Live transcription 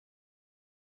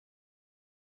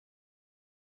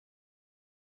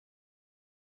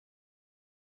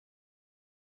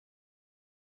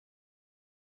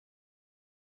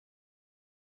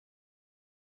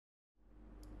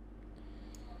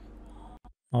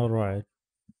All right.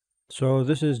 So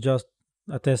this is just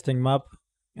a testing map,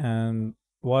 and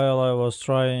while I was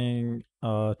trying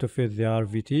to fit the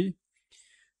RVT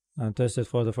and test it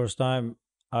for the first time,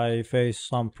 I faced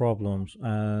some problems,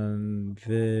 and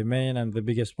the main and the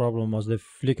biggest problem was the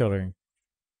flickering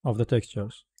of the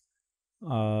textures.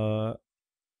 Uh,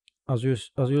 as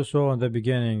you saw in the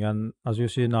beginning, and as you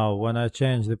see now, when I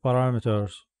change the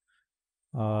parameters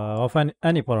of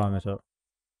any parameter,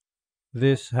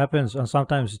 this happens, and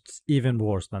sometimes it's even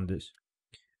worse than this.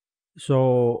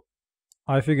 So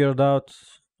I figured out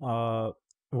uh,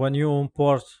 when you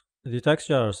import the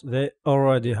textures, they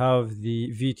already have the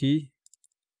VT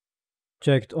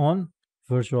checked on,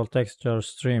 virtual texture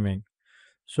streaming.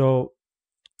 So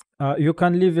you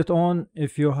can leave it on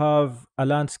if you have a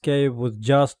landscape with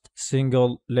just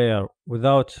single layer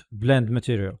without blend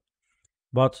material.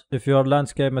 But if your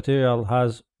landscape material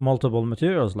has multiple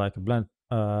materials like blend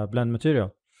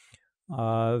material,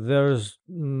 there's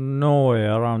no way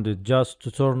around it just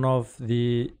to turn off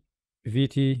the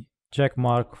VT check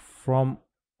mark from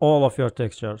all of your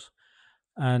textures.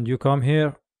 And you come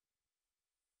here,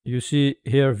 you see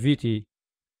here VT,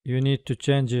 you need to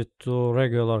change it to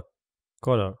regular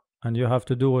color, and you have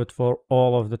to do it for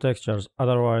all of the textures,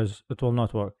 otherwise it will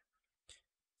not work.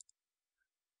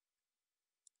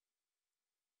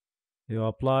 You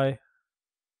apply,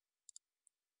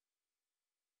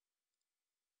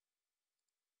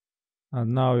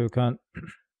 and now you can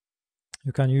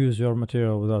use your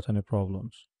material without any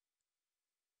problems.